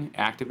working,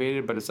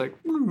 activated, but it's like,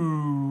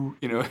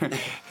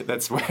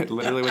 that's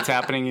literally what's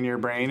happening in your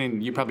brain,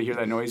 and you probably hear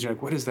that noise. You're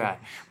like, "What is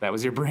that?" That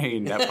was your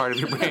brain, that part of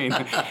your brain,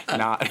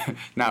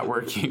 not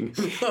working.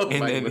 Oh,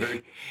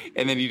 and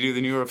then you do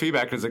the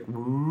neurofeedback, and it's like,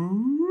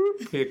 woo,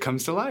 it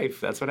comes to life.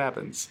 That's what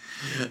happens.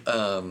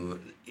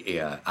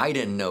 Yeah, I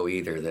didn't know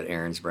either that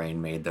Aaron's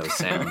brain made those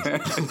sounds.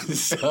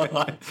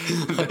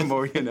 The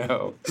more you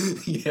know.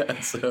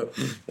 Yeah, so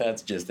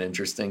that's just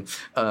interesting.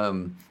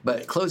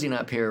 But closing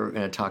up here, we're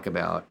going to talk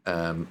about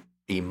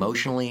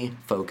emotionally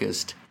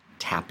focused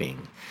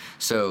tapping.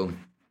 So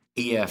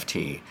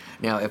EFT.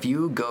 Now, if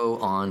you go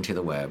on to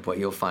the web, what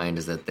you'll find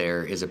is that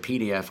there is a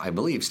PDF, I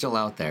believe, still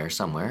out there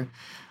somewhere,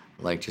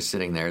 like just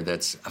sitting there,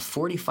 that's a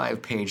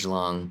 45-page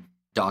long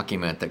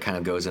document that kind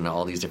of goes into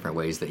all these different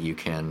ways that you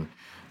can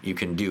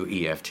do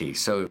EFT.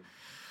 So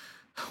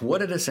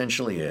what it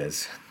essentially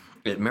is,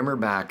 remember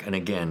back, and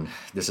again,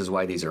 this is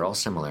why these are all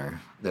similar,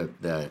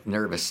 the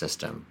nervous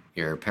system,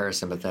 your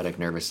parasympathetic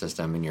nervous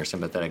system and your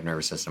sympathetic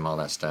nervous system, all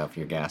that stuff,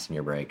 your gas and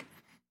your brake.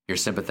 Your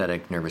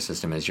sympathetic nervous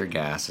system is your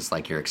gas. It's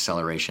like your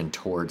acceleration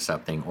towards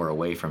something or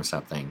away from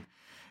something.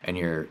 And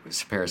your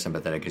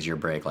parasympathetic is your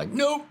brake, like,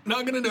 "Nope,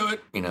 not going to do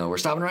it. We're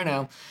stopping right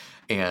now."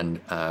 And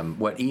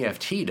what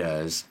EFT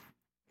does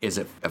is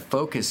it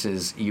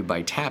focuses you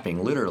by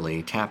tapping,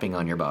 literally tapping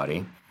on your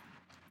body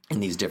in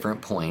these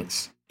different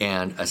points.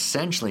 And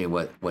essentially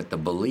what the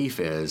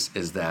belief is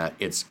that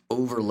it's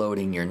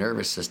overloading your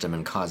nervous system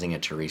and causing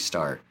it to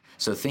restart.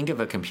 So think of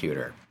a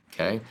computer,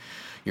 okay?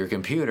 Your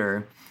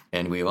computer,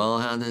 and we've all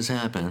had this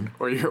happen.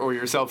 Or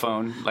your cell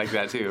phone, like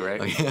that too,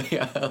 right?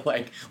 Yeah,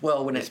 like,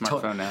 well, when it's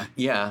smartphone now.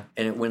 Yeah,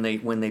 and when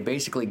they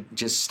basically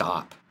just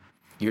stop.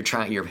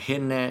 You're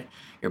hitting it,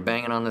 you're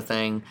banging on the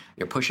thing,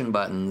 you're pushing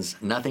buttons,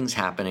 nothing's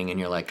happening, and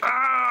you're like,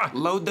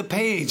 load the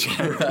page.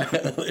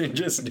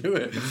 Just do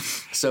it.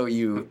 So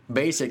you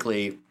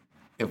basically,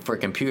 for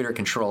computer,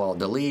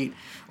 Control-Alt-Delete,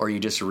 or you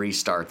just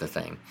restart the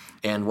thing.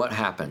 And what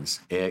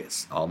happens?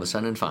 It's all of a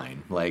sudden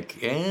fine.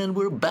 Like, and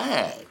we're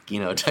back,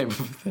 type of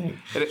thing.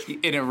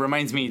 It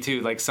reminds me,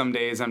 too, like some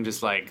days I'm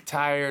just like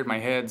tired, my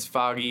head's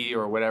foggy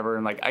or whatever,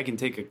 and like I can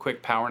take a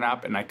quick power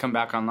nap and I come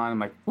back online, I'm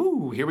like,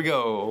 woo, here we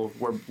go.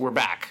 We're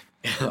back.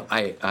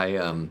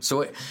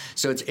 So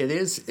it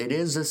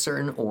is a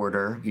certain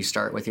order. You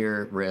start with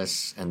your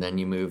wrists and then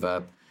you move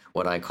up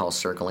what I call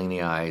circling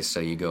the eyes. So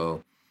you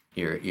go,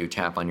 you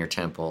tap on your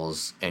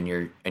temples and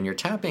you're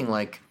tapping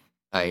like,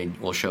 I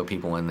will show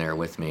people when they're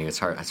with me. It's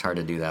hard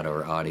to do that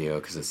over audio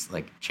because it's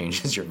like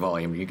changes your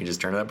volume. You can just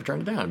turn it up or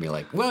turn it down and be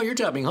like, "Well, you're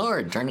tapping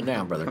hard. Turn it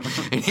down, brother."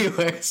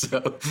 Anyway,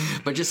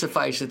 but just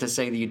suffice it to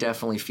say that you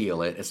definitely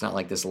feel it. It's not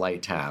like this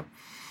light tap.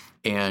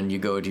 And you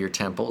go to your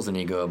temples and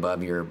you go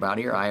above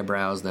your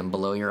eyebrows, then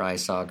below your eye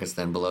sockets,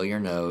 then below your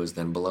nose,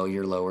 then below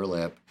your lower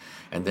lip,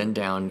 and then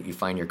down you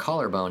find your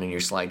collarbone and you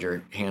slide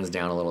your hands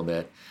down a little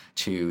bit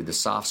to the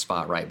soft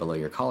spot right below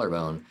your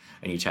collarbone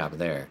and you tap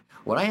there.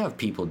 What I have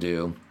people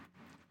do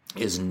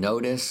is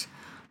notice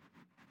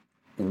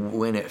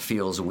when it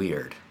feels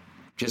weird.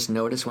 Just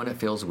notice when it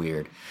feels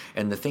weird.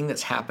 And the thing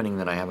that's happening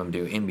that I have them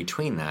do in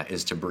between that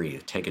is to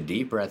breathe. Take a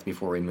deep breath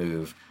before we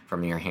move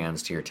from your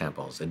hands to your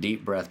temples. A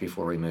deep breath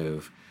before we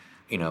move,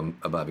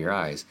 above your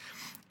eyes.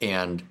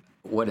 And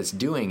what it's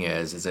doing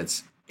is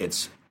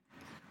it's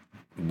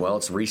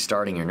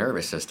restarting your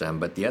nervous system.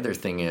 But the other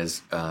thing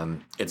is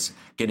it's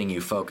getting you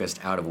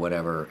focused out of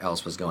whatever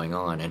else was going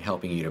on and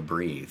helping you to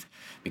breathe.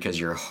 Because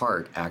your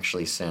heart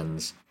actually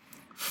sends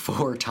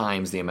 4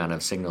 times the amount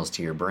of signals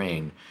to your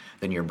brain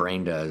than your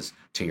brain does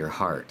to your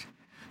heart.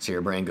 So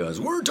your brain goes,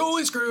 "We're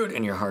totally screwed,"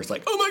 and your heart's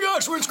like, "Oh my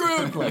gosh, we're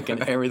screwed!"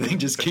 And everything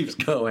just keeps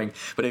going.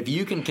 But if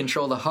you can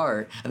control the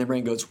heart, and the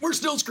brain goes, "We're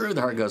still screwed,"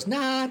 the heart goes,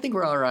 "Nah, I think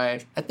we're all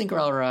right. I think we're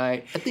all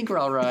right. I think we're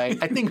all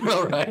right. I think we're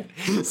all right."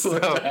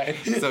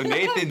 So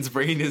Nathan's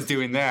brain is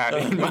doing that,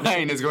 and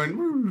mine is going,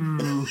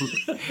 "Woo."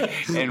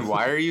 And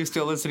why are you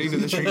still listening to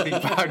the Shrinking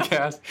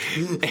Podcast?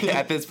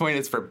 At this point,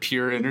 it's for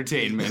pure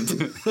entertainment.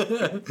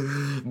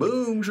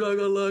 Boom,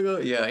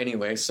 shakalaka. Yeah.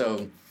 Anyway,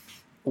 so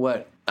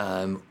what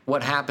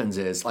happens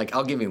is, like,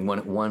 I'll give you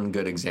one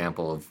good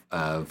example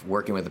of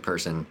working with a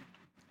person.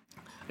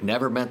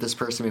 Never met this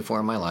person before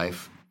in my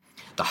life.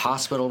 The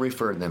hospital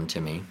referred them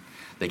to me.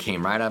 They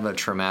came right out of a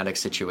traumatic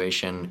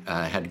situation,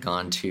 had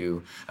gone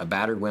to a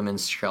battered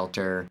women's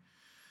shelter.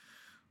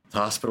 The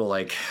hospital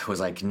was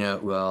like, no,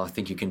 well, I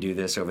think you can do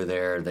this over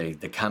there.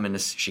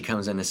 She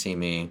comes in to see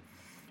me.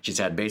 She's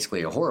had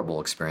basically a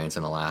horrible experience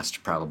in the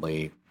last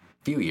probably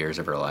few years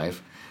of her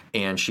life.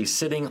 And she's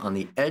sitting on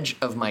the edge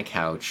of my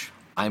couch.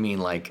 I mean,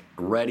 like,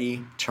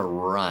 ready to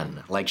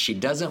run. Like, she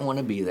doesn't want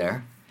to be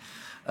there.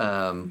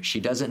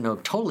 She doesn't know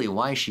totally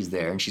why she's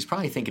there. And she's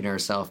probably thinking to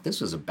herself, this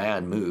was a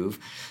bad move.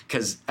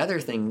 Because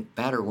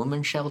battered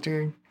woman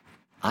shelter,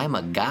 I'm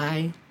a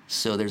guy.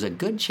 So there's a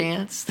good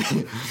chance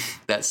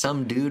that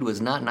some dude was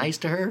not nice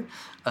to her.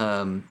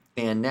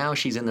 And now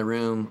she's in the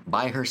room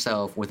by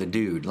herself with a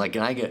dude. Like,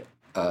 and I get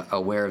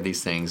aware of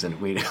these things, and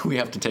we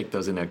have to take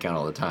those into account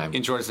all the time.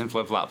 In shorts and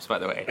flip-flops, by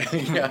the way.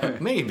 Yeah,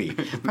 maybe.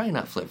 Probably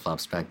not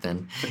flip-flops back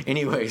then.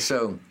 Anyway,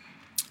 so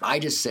I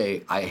just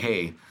say,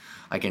 hey,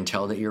 I can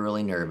tell that you're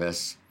really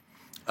nervous.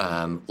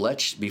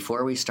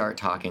 Before we start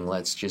talking,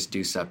 let's just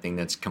do something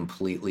that's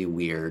completely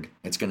weird.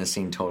 It's going to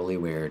seem totally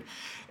weird.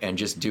 And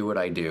just do what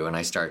I do. And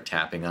I start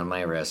tapping on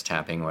my wrist,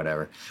 tapping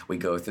whatever. We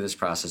go through this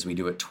process. We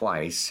do it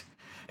twice.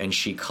 And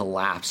she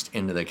collapsed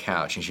into the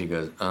couch. And she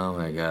goes, oh,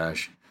 my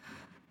gosh.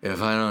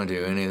 If I don't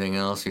do anything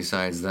else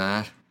besides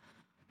that,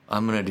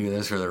 I'm going to do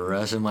this for the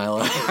rest of my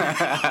life.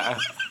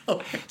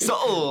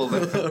 Sold.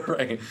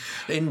 Right.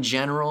 In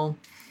general,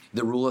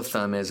 the rule of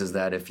thumb is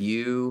that if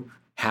you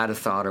had a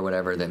thought or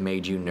whatever that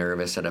made you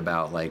nervous at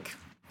about like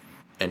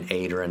an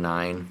 8 or a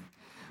 9,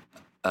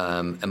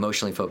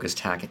 emotionally focused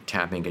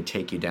tapping could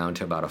take you down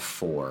to about a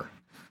 4,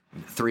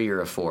 3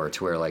 or a 4,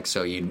 to where like,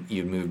 so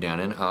you'd move down.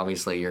 And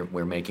obviously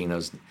we're making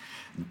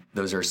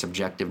those are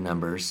subjective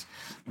numbers,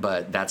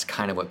 but that's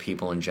kind of what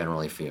people in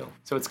generally feel.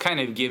 So it's kind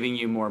of giving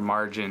you more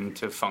margin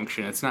to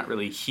function. It's not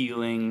really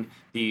healing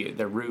the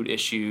root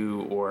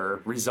issue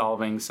or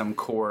resolving some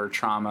core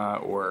trauma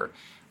or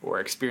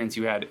experience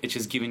you had. It's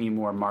just giving you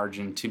more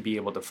margin to be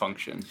able to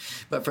function.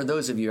 But for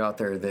those of you out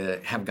there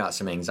that have got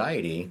some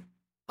anxiety,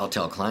 I'll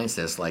tell clients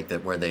this, like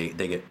that, where they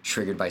get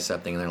triggered by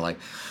something and they're like,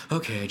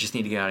 okay, I just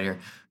need to get out of here.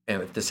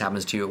 And if this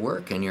happens to you at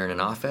work and you're in an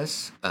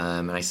office,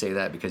 and I say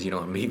that because you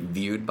don't want to be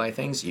viewed by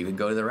things, you can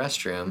go to the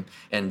restroom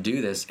and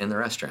do this in the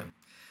restroom.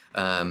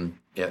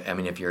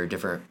 If you're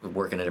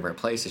working in a different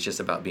place, it's just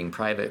about being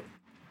private,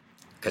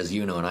 because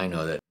you know and I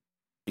know that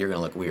you're going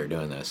to look weird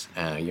doing this.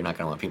 You're not going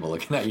to want people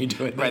looking at you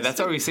doing this. Right, that's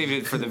why we saved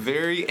it for the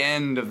very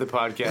end of the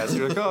podcast.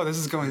 You're like, oh, this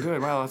is going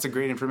good. Wow, that's a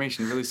great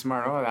information. Really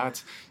smart. Oh,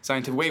 that's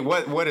scientific. Wait,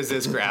 what is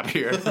this crap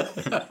here?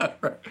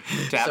 Right.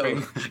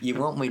 Tapping. So you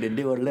want me to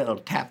do a little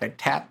tap,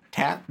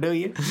 do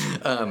you?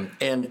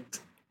 And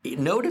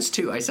notice,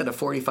 too, I said a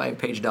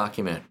 45-page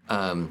document.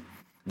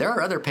 There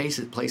are other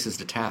places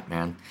to tap,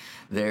 man.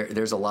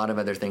 There's a lot of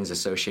other things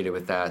associated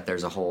with that.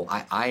 There's a whole...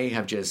 I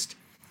have just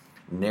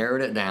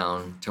narrowed it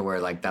down to where,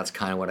 like, that's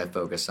kind of what I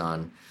focus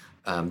on.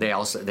 They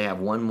have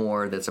one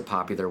more that's a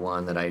popular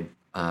one that I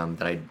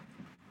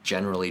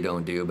generally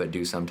don't do, but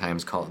do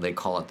sometimes. They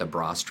call it the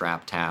bra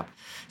strap tap.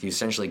 You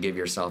essentially give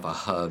yourself a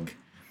hug,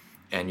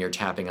 and you're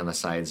tapping on the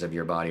sides of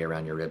your body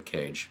around your rib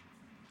cage.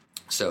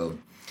 So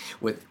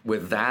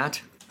with that,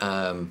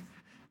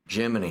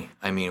 Jiminy,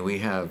 I mean, we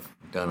have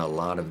done a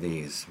lot of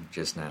these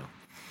just now.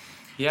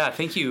 Yeah,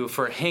 thank you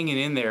for hanging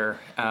in there.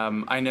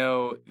 I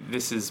know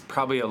this is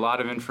probably a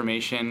lot of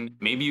information.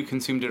 Maybe you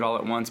consumed it all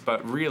at once,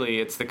 but really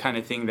it's the kind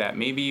of thing that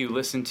maybe you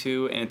listen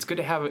to, and it's good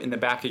to have it in the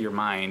back of your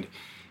mind.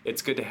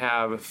 It's good to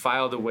have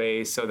filed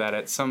away so that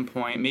at some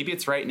point, maybe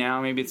it's right now,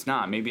 maybe it's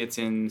not. Maybe it's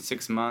in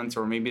 6 months,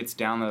 or maybe it's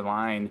down the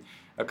line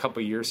a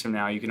couple years from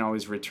now. You can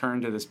always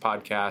return to this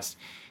podcast,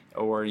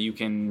 or you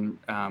can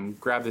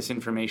grab this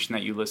information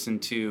that you listen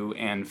to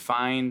and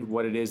find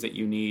what it is that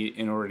you need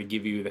in order to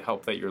give you the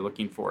help that you're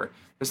looking for.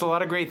 There's a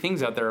lot of great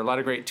things out there, a lot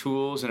of great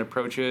tools and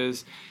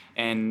approaches,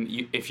 and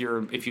if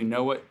you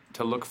know what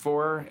to look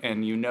for,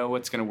 and you know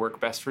what's going to work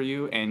best for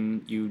you,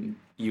 and you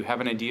have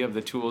an idea of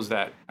the tools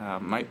that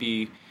might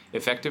be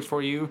effective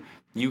for you,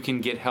 you can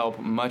get help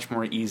much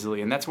more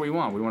easily, and that's what we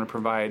want. We want to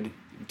provide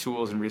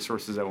tools and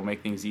resources that will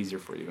make things easier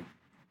for you.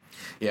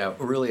 Yeah,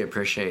 really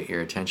appreciate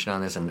your attention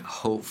on this, and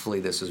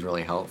hopefully this was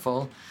really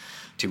helpful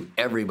to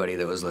everybody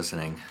that was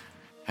listening.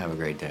 Have a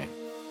great day.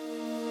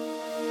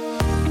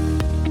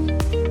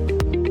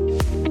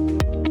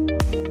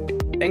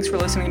 Thanks for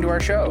listening to our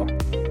show.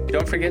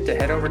 Don't forget to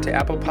head over to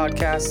Apple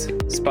Podcasts,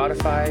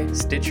 Spotify,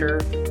 Stitcher,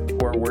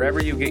 or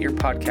wherever you get your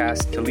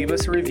podcasts to leave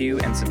us a review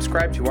and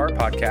subscribe to our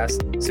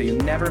podcast so you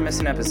never miss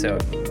an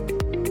episode.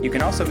 You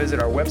can also visit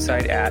our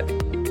website at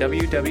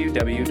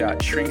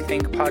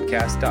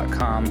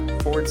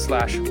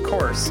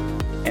www.shrinkthinkpodcast.com/course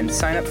and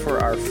sign up for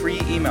our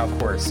free email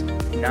course,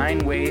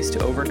 9 Ways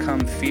to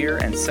Overcome Fear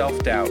and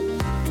Self-Doubt.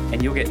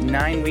 And you'll get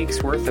 9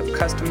 weeks worth of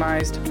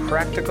customized,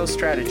 practical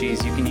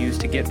strategies you can use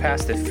to get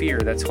past the fear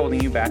that's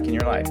holding you back in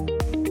your life.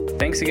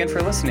 Thanks again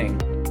for listening.